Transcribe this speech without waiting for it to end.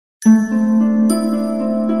Believe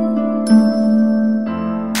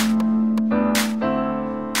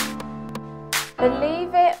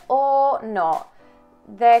it or not,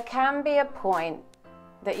 there can be a point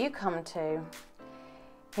that you come to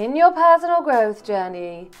in your personal growth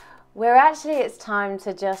journey where actually it's time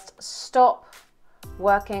to just stop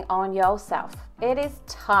working on yourself. It is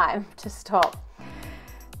time to stop,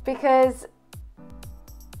 because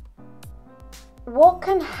what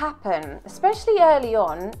can happen, especially early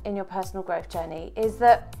on in your personal growth journey, is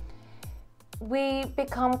that we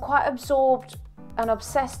become quite absorbed and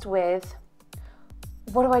obsessed with,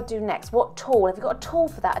 what do I do next? What tool? Have you got a tool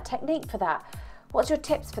for that? A technique for that? What's your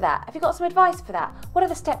tips for that? Have you got some advice for that? What are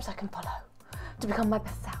the steps I can follow to become my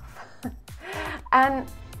best self? And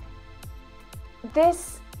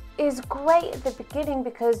this is great at the beginning,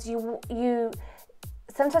 because you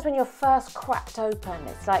sometimes when you're first cracked open,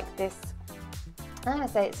 it's like this, I'm going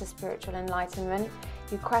to say it's a spiritual enlightenment.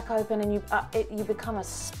 You crack open and you become a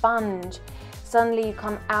sponge. Suddenly you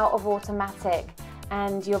come out of automatic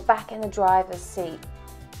and you're back in the driver's seat.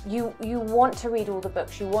 You want to read all the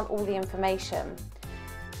books, you want all the information.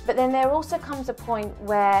 But then there also comes a point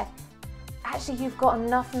where actually you've got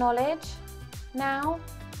enough knowledge now.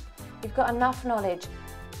 You've got enough knowledge.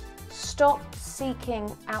 Stop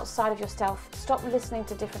seeking outside of yourself. Stop listening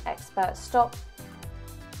to different experts. Stop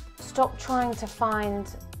trying to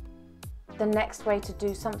find the next way to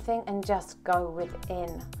do something, and just go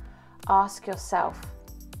within. Ask yourself.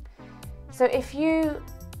 So if you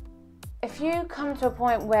come to a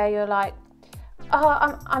point where you're like,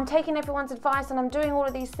 oh, I'm taking everyone's advice and I'm doing all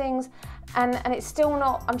of these things, and it's still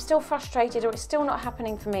not, I'm still frustrated, or it's still not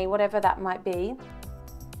happening for me, whatever that might be,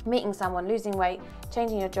 meeting someone, losing weight,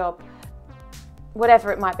 changing your job,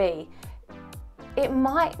 whatever it might be, it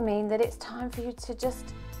might mean that it's time for you to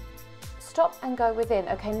just stop and go within.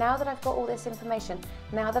 Okay, now that I've got all this information,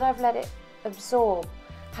 now that I've let it absorb,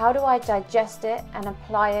 how do I digest it and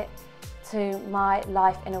apply it to my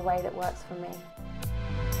life in a way that works for me?